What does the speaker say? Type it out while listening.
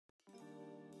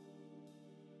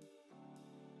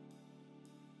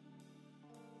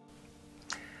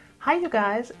Hi you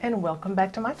guys, and welcome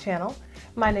back to my channel.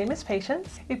 My name is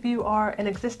Patience. If you are an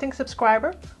existing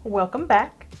subscriber, welcome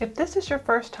back. If this is your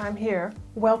first time here,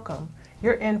 welcome.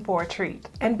 You're in for a treat.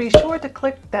 And be sure to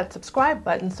click that subscribe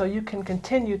button so you can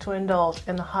continue to indulge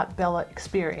in the Hot Bella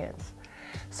experience.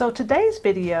 So today's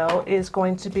video is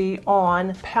going to be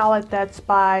on a palette that's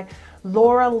by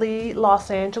Laura Lee Los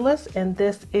Angeles, and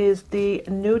this is the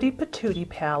Nudie Patootie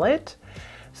palette.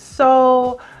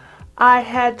 So I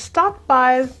had stopped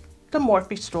by the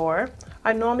Morphe store.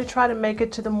 I normally try to make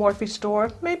it to the Morphe store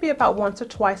maybe about once or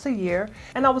twice a year,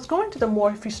 and I was going to the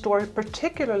Morphe store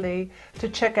particularly to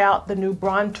check out the new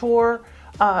Bronzer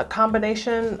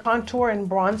combination contour and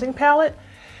bronzing palette.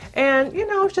 And you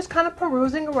know, just kind of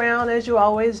perusing around as you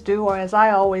always do, or as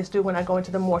I always do when I go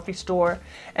into the Morphe store,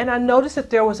 and I noticed that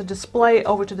there was a display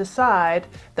over to the side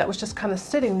that was just kind of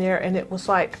sitting there, and it was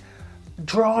like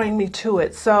drawing me to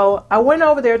it. So I went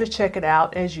over there to check it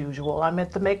out as usual. I'm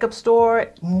at the makeup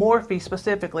store, Morphe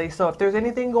specifically, so if there's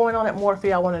anything going on at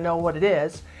Morphe, I want to know what it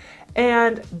is.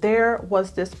 And there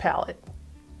was this palette.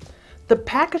 The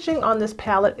packaging on this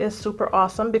palette is super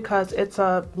awesome because it's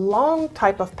a long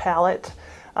type of palette,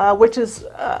 which is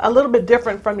a little bit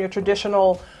different from your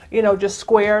traditional, you know, just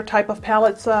square type of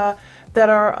palettes that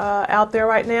are out there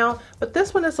right now. But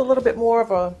this one is a little bit more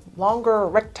of a longer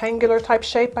rectangular type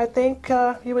shape, I think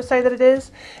you would say that it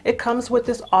is. It comes with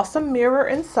this awesome mirror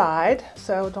inside,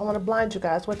 so don't want to blind you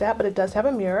guys with that, but it does have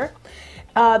a mirror.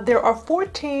 There are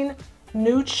 14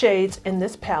 nude shades in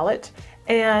this palette,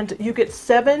 and you get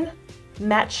 7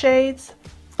 matte shades,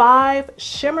 5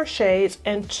 shimmer shades,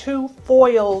 and 2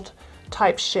 foiled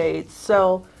type shades.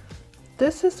 So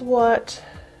this is what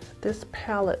this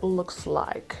palette looks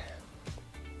like.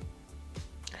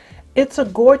 It's a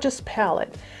gorgeous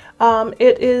palette.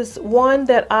 It is one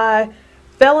that I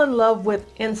fell in love with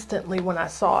instantly when I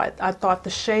saw it. I thought the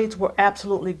shades were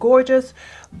absolutely gorgeous,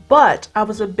 but I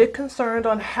was a bit concerned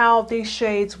on how these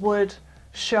shades would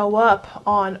show up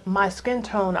on my skin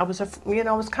tone. I was, you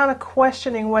know, I was kind of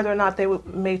questioning whether or not they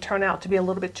may turn out to be a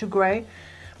little bit too gray.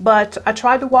 But I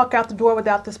tried to walk out the door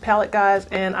without this palette, guys,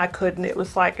 and I couldn't. It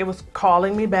was like it was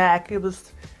calling me back. It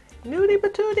was Nudie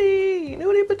Patootie,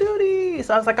 Nudie Patootie.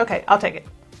 So I was like, okay, I'll take it.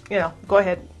 You know, go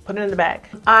ahead, put it in the bag.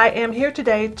 I am here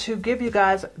today to give you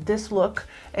guys this look,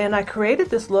 and I created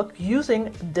this look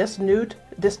using this Nudie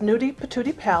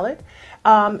Patootie palette.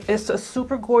 It's a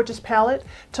super gorgeous palette.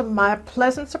 To my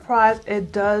pleasant surprise,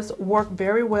 it does work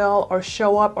very well, or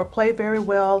show up or play very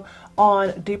well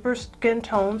on deeper skin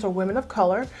tones or women of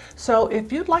color. So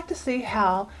if you'd like to see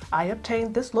how I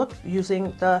obtained this look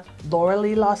using the Laura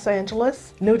Lee Los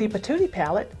Angeles Nudie Patootie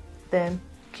palette, then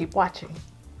keep watching.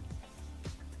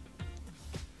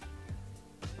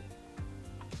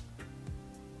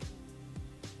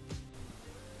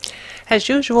 As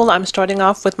usual, I'm starting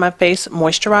off with my face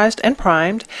moisturized and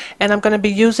primed, and I'm going to be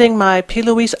using my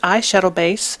PLouise eyeshadow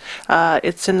base.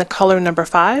 It's in the color number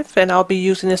 5, and I'll be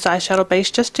using this eyeshadow base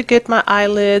just to get my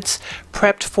eyelids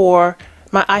prepped for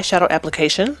my eyeshadow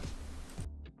application.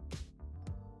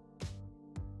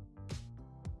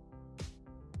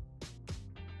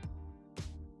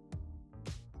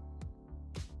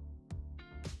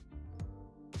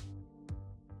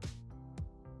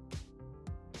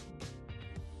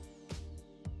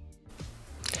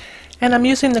 And I'm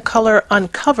using the color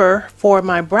Uncover for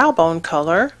my brow bone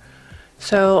color.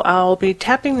 So I'll be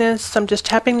tapping this, I'm just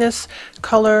tapping this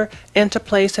color into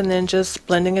place and then just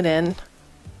blending it in.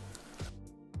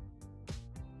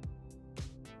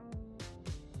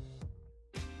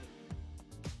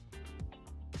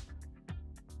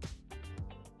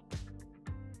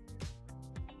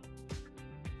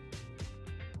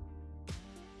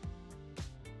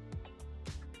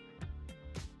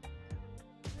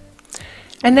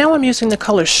 And now I'm using the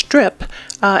color Strip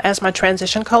as my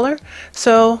transition color.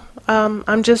 So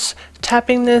I'm just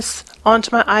tapping this onto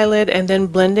my eyelid and then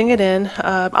blending it in.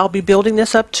 I'll be building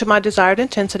this up to my desired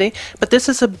intensity, but this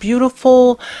is a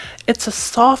beautiful, it's a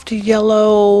soft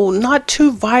yellow, not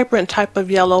too vibrant type of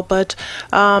yellow, but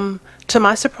to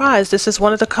my surprise, this is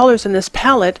one of the colors in this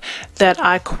palette that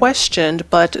I questioned,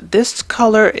 but this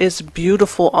color is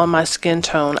beautiful on my skin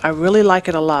tone. I really like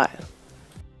it a lot.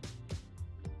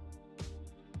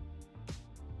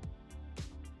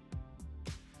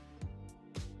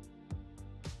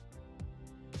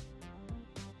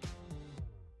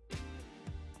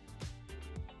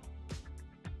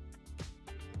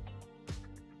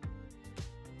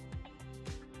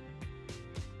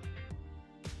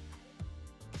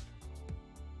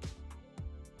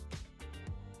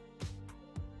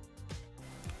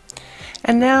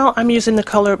 And now I'm using the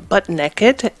color Butt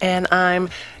Naked, and I'm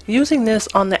using this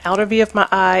on the outer V of my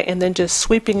eye and then just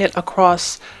sweeping it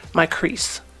across my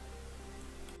crease.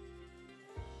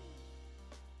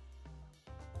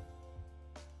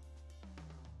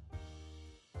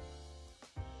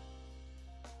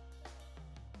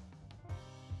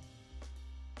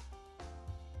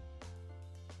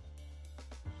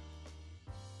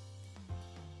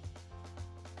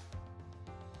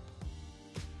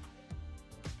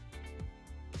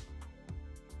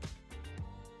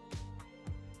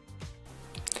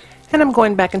 And I'm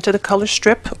going back into the color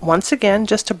strip once again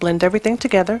just to blend everything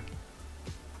together.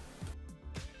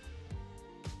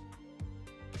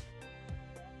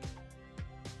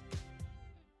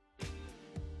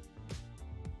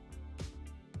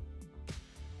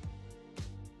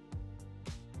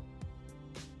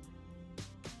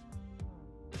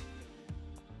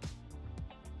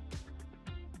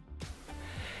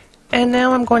 And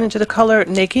now I'm going into the color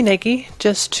Nakey Nakey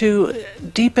just to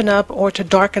deepen up or to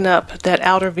darken up that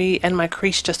outer V and my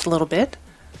crease just a little bit.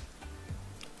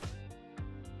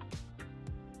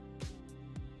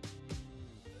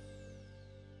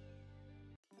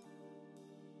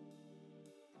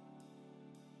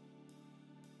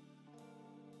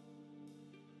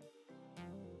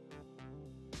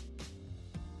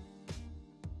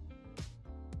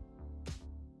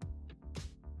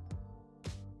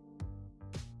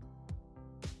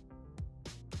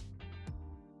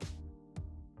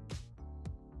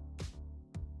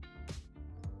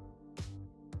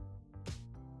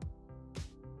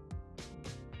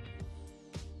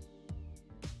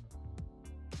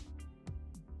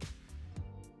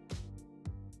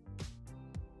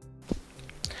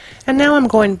 And now I'm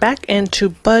going back into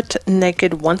Butt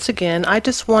Naked once again. I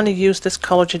just want to use this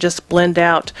color to just blend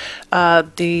out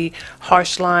the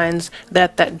harsh lines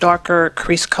that that darker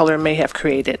crease color may have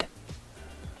created.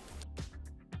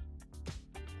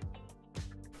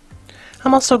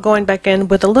 I'm also going back in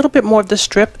with a little bit more of the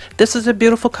strip. This is a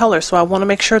beautiful color, so I want to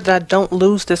make sure that I don't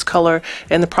lose this color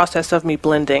in the process of me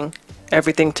blending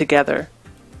everything together.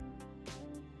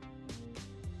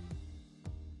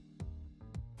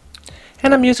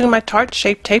 And I'm using my Tarte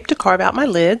Shape Tape to carve out my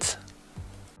lids.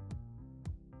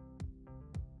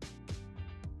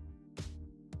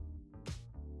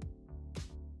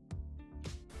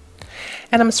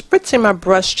 And I'm spritzing my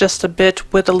brush just a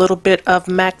bit with a little bit of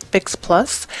MAC Fix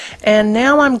Plus. And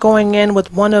now I'm going in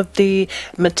with one of the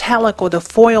metallic or the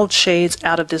foiled shades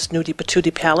out of this Nudie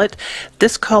Patootie palette.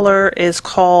 This color is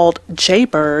called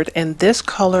Jaybird, and this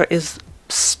color is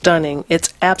stunning.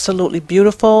 It's absolutely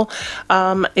beautiful.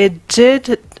 It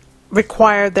did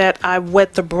require that I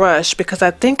wet the brush, because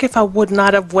I think if I would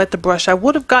not have wet the brush I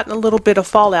would have gotten a little bit of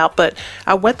fallout, but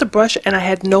I wet the brush and I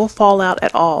had no fallout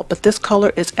at all. But this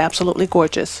color is absolutely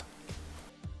gorgeous.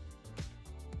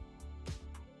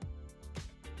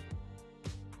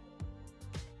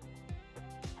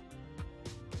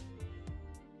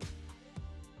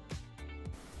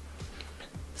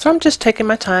 So I'm just taking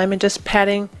my time and just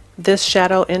patting this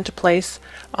shadow into place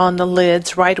on the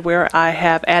lids right where I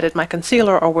have added my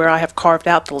concealer or where I have carved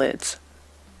out the lids.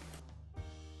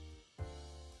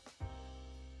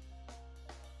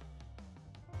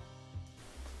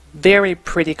 Very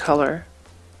pretty color.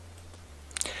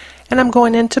 And I'm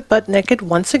going into Butt Naked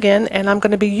once again, and I'm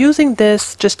going to be using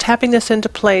this, just tapping this into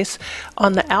place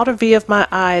on the outer V of my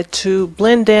eye to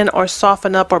blend in or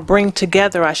soften up or bring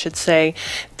together, I should say,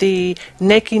 the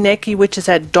Nakey Nakey, which is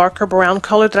that darker brown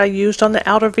color that I used on the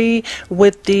outer V,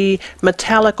 with the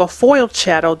metallic or foiled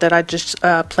shadow that I just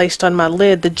placed on my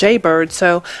lid, the Jaybird.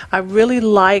 So I really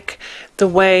like the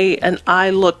way an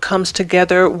eye look comes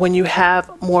together when you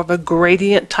have more of a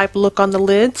gradient type look on the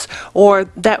lids, or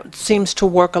that seems to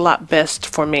work a lot best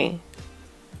for me.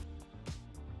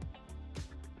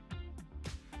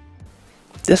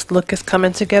 This look is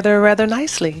coming together rather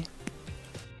nicely.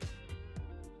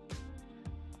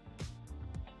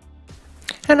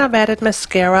 And I've added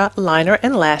mascara, liner,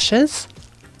 and lashes.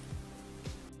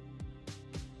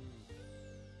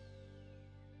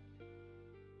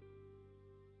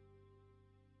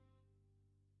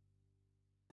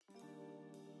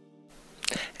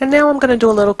 And now I'm going to do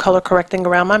a little color correcting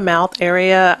around my mouth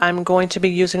area. I'm going to be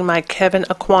using my Kevyn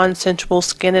Aucoin Sensual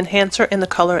Skin Enhancer in the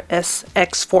color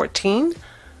SX14.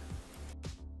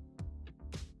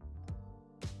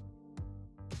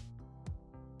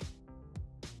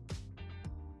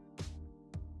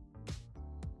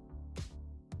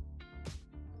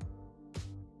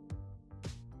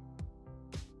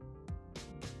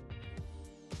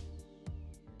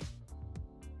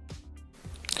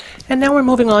 And now we're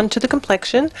moving on to the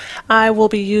complexion. I will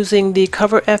be using the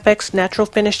Cover FX Natural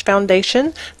Finish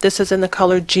Foundation. This is in the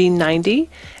color G90.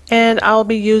 And I'll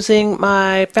be using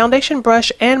my foundation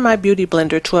brush and my beauty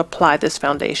blender to apply this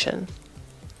foundation.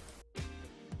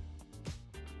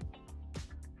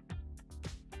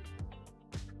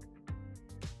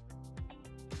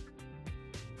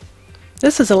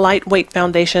 This is a lightweight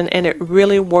foundation and it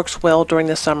really works well during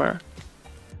the summer.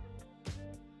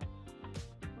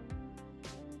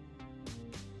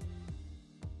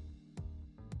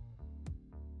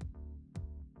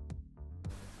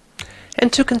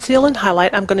 And to conceal and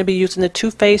highlight, I'm going to be using the Too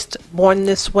Faced Born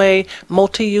This Way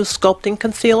Multi-Use Sculpting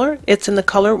Concealer. It's in the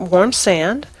color Warm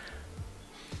Sand.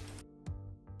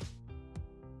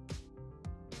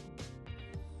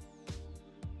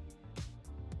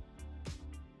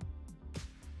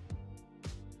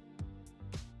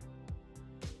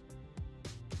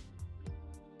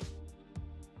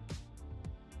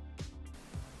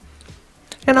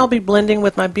 And I'll be blending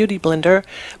with my beauty blender,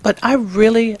 but I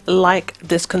really like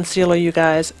this concealer, you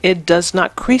guys. It does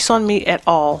not crease on me at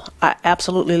all. I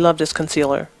absolutely love this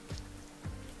concealer.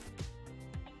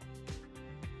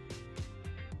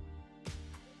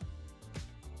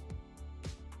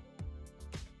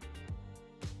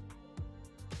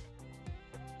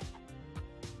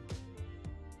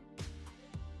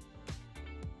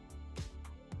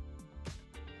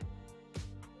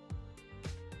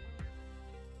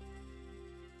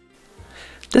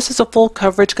 This is a full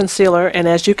coverage concealer, and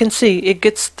as you can see, it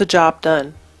gets the job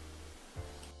done.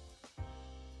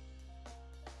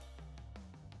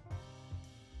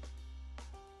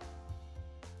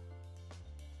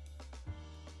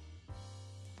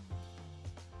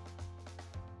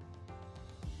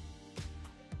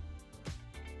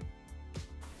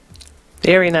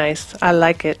 Very nice. I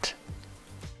like it.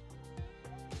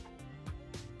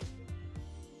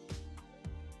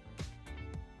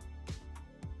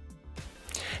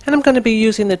 And I'm going to be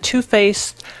using the Too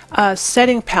Faced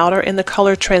setting powder in the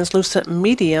color Translucent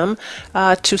Medium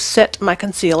to set my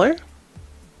concealer.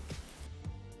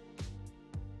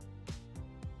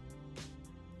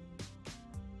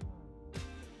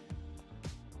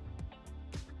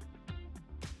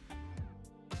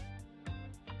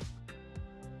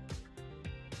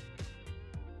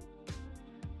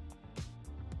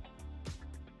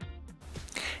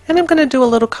 And I'm going to do a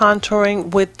little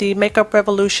contouring with the Makeup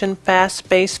Revolution Fast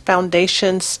Base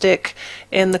Foundation Stick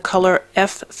in the color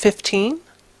F15.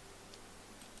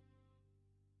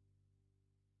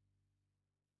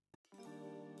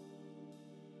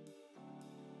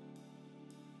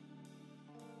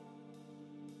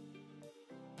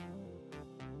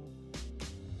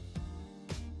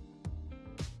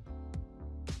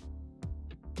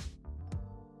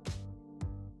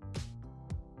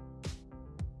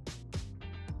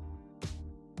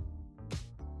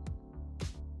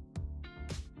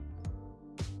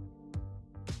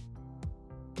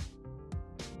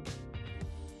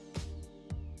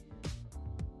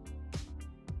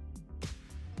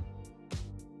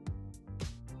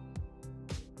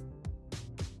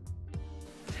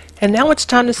 And now it's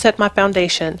time to set my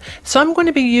foundation. So I'm going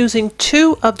to be using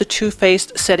two of the Too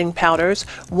Faced setting powders.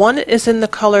 One is in the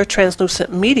color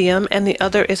Translucent Medium and the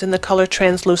other is in the color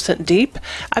Translucent Deep.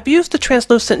 I've used the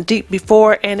Translucent Deep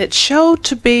before and it showed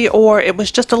to be, or it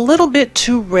was just a little bit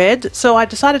too red, so I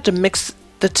decided to mix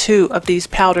the two of these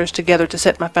powders together to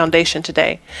set my foundation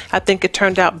today. I think it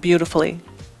turned out beautifully.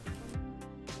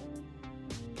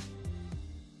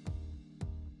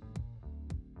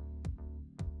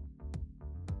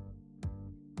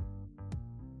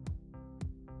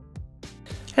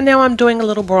 And now I'm doing a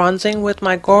little bronzing with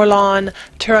my Guerlain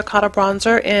Terracotta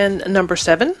bronzer in number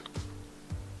 7.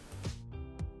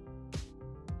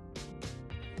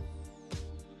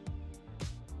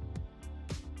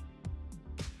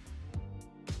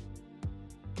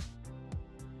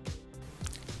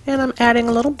 And I'm adding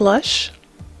a little blush.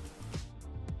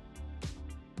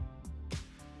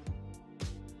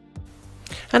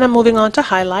 And I'm moving on to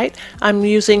highlight. I'm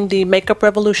using the Makeup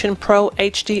Revolution Pro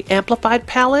HD Amplified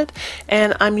palette,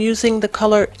 and I'm using the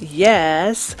color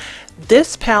Yaass.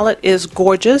 This palette is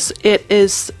gorgeous. It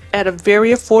is at a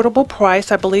very affordable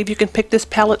price. I believe you can pick this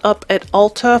palette up at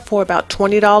Ulta for about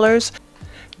 $20.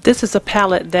 This is a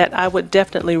palette that I would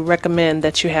definitely recommend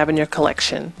that you have in your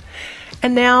collection.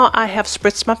 And now I have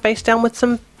spritzed my face down with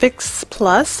some Fix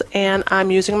Plus, and I'm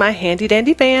using my handy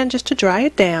dandy fan just to dry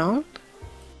it down.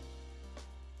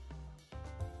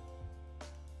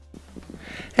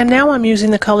 And now I'm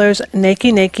using the colors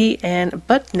Nakey Nakey and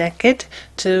Butt Naked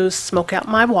to smoke out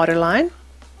my waterline.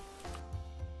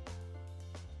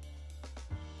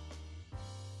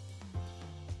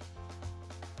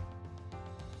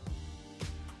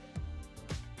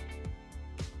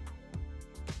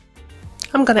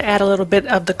 going to add a little bit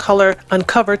of the color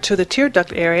Uncover to the tear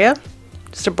duct area,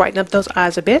 just to brighten up those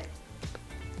eyes a bit.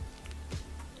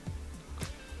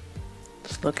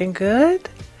 It's looking good.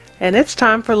 And it's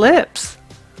time for lips.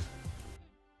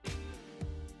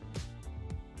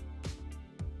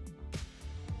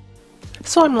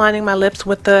 So I'm lining my lips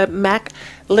with the MAC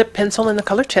lip pencil in the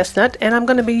color Chestnut, and I'm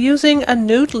going to be using a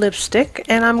nude lipstick,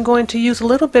 and I'm going to use a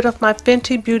little bit of my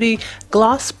Fenty Beauty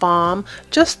Gloss Bomb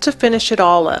just to finish it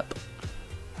all up.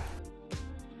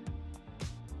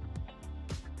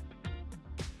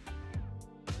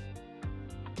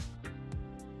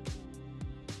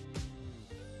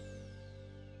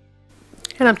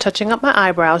 And I'm touching up my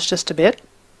eyebrows just a bit.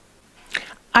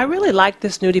 I really like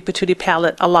this Nudie Patootie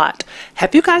palette a lot.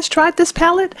 Have you guys tried this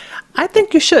palette? I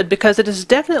think you should, because it is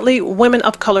definitely women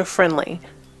of color friendly.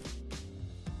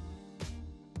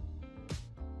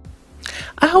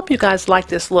 I hope you guys like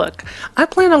this look. I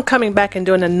plan on coming back and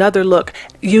doing another look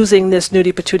using this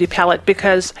Nudie Patootie palette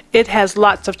because it has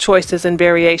lots of choices and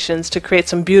variations to create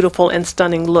some beautiful and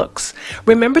stunning looks.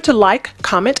 Remember to like,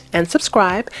 comment, and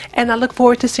subscribe, and I look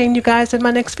forward to seeing you guys in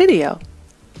my next video.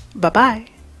 Bye-bye.